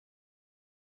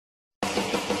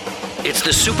It's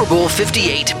the Super Bowl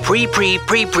 58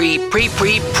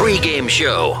 pregame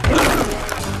show.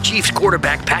 Chiefs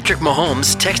quarterback Patrick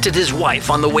Mahomes texted his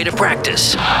wife on the way to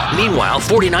practice. Meanwhile,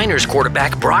 49ers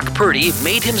quarterback Brock Purdy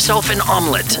made himself an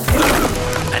omelet.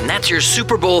 And that's your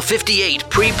Super Bowl 58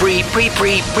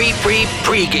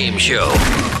 pregame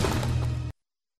show.